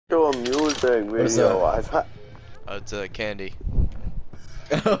Dang, What's video. up? I thought. It's candy.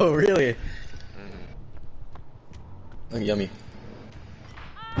 Oh, really? Mm. Oh, yummy.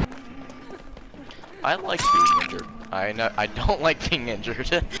 I like being injured. I don't like being injured.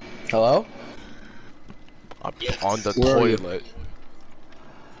 Hello? I'm on the Where are you? toilet.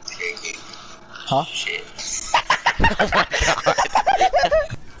 Huh?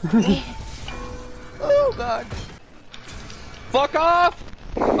 Oh god. Fuck off!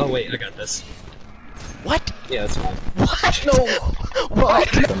 Oh wait, I got this. What? Yeah, that's fine. What? No.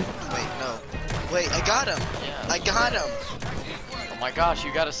 What? Wait, no. Wait, I got him. Yeah. I got him. Oh my gosh,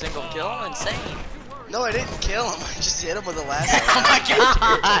 you got a single kill? Insane. No, I didn't kill him. I just hit him with a lasso. Oh my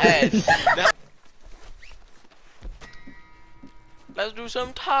god. Let's do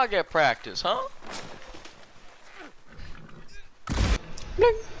some target practice, huh?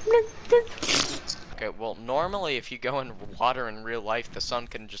 Okay, well, normally if you go in water in real life, the sun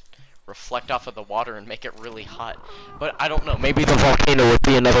can just reflect off of the water and make it really hot. But I don't know, maybe the volcano would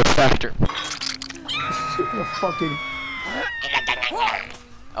be another factor. Fucking.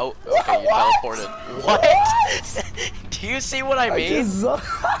 Oh, okay, you teleported. What? Do you see what I mean?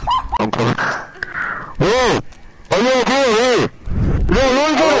 I'm coming. Whoa!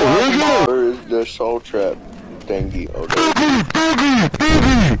 Where is the soul trap thingy? Okay.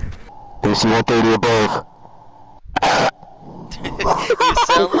 There's 130 above.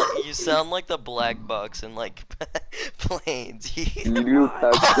 you sound like the black box in like planes. You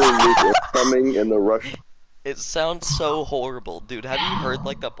actually coming in the rush. It sounds so horrible, dude. Have you heard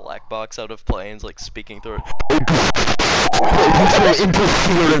like the black box out of planes, like speaking through it?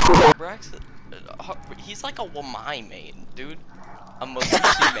 Braxton, he's like a Wamai main, dude. A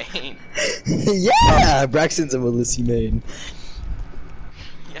Malusi main. Yeah! Braxton's a Melissi main.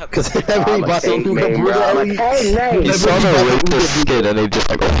 Yeah, Because that's every I'm a bus king main, bro. I'm a king main. He saw the rapist skid and he just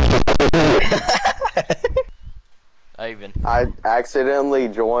like. I accidentally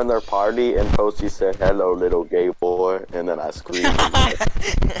joined their party and Posty said, "Hello, little gay boy," and then I screamed.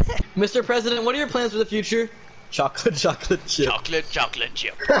 Mr. President, what are your plans for the future? Chocolate chip. Chocolate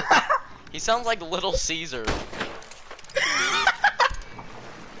chip. He sounds like Little Caesar.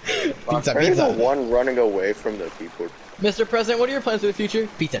 Pizza, He's the pizza. one running away from the people. Mr. President, what are your plans for the future?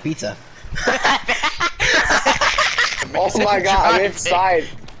 Pizza. Oh my god, I'm inside.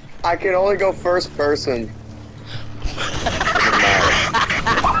 I can only go first person.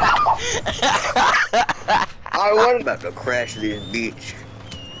 I was about to crash this bitch.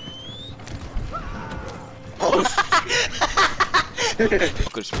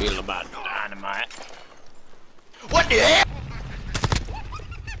 Good feel about dynamite. What the hell?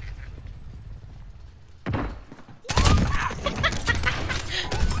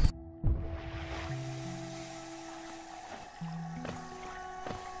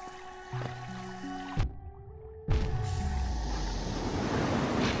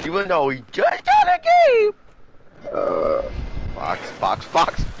 Even though he just got a game.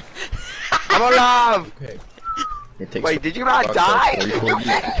 Fox. I'm alive. Okay. Wait, did you not die?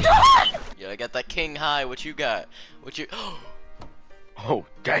 Yeah, I got that king high. What you got? What you? Oh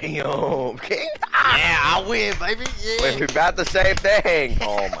damn, King! Yeah, I win, baby. Yeah. Wait, we about the same thing.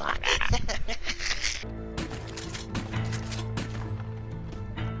 Oh my.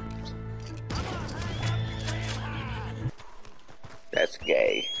 That's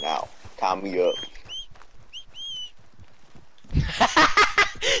gay. Now, tie me up.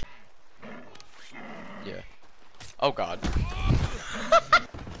 Yeah. Oh god.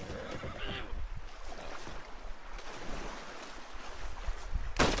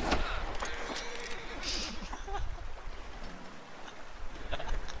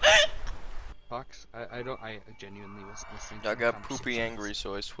 Fox, I genuinely was listening. I got poopy angry,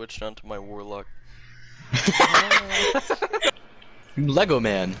 so I switched onto my warlock. Lego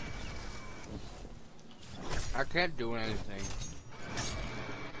man. I can't do anything.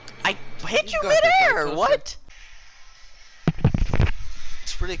 I hit you got this, midair. right, What?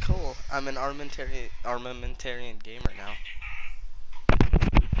 It's pretty cool. I'm an armamentarian gamer now.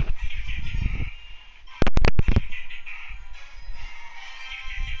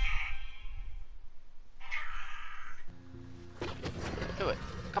 Do it.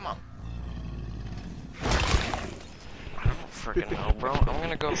 Come on. I don't freaking know, bro. I'm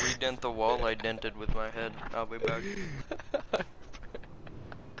gonna go redent the wall I dented with my head. I'll be back.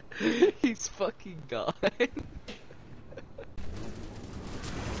 He's fucking gone.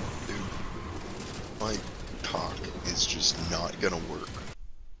 My cock is just not gonna work.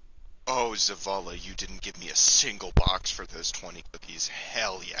 Oh, Zavala, you didn't give me a single box for those 20 cookies.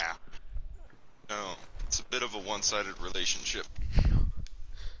 Hell yeah. No, it's a bit of a one-sided relationship.